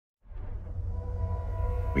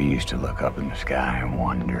We used to look up in the sky and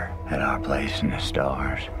wonder at our place in the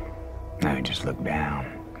stars. Now we just look down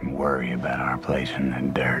and worry about our place in the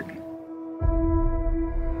dirt.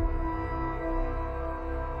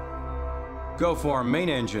 Go for main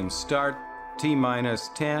engine start. T-minus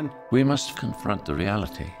 10. We must confront the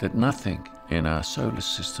reality that nothing in our solar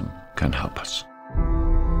system can help us.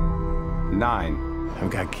 9.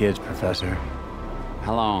 I've got kids, Professor.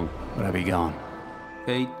 How long? Would I be gone?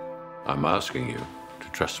 8. I'm asking you to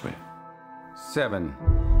trust me. 7.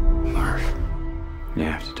 Murph. You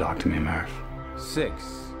have to talk to me, Murph. 6.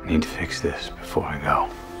 I need to fix this before I go.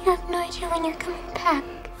 You have no idea when you're coming back.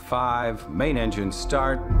 5. Main engine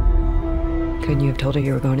start. Couldn't you have told her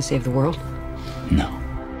you were going to save the world? No.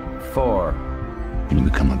 4. When you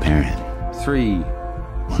become a parent, 3.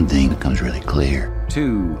 one thing becomes really clear.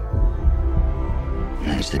 2. And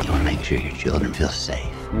that's that you want to make sure your children feel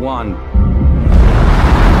safe. 1.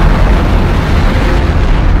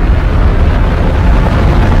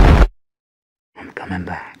 I'm coming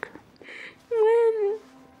back. When?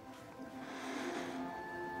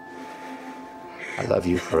 I love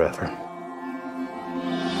you forever.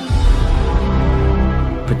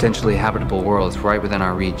 Potentially habitable world is right within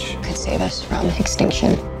our reach. Could save us from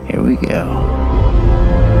extinction. Here we go.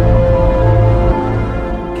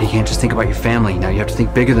 You can't just think about your family. Now you have to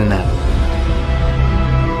think bigger than that.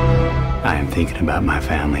 I am thinking about my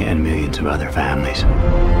family and millions of other families.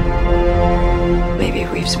 Maybe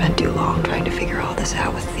we've spent too long trying to figure all this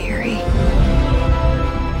out with theory.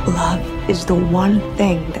 Love is the one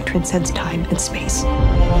thing that transcends time and space.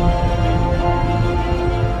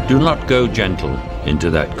 Do not go gentle into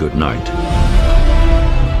that good night.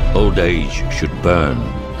 Old age should burn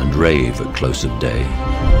and rave at close of day.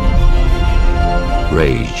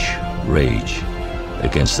 Rage, rage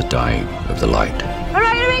against the dying of the light. All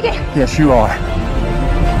right, make it. Yes, you are.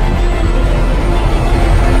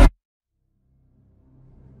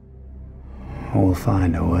 We'll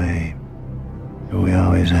find a way. We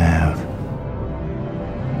always have.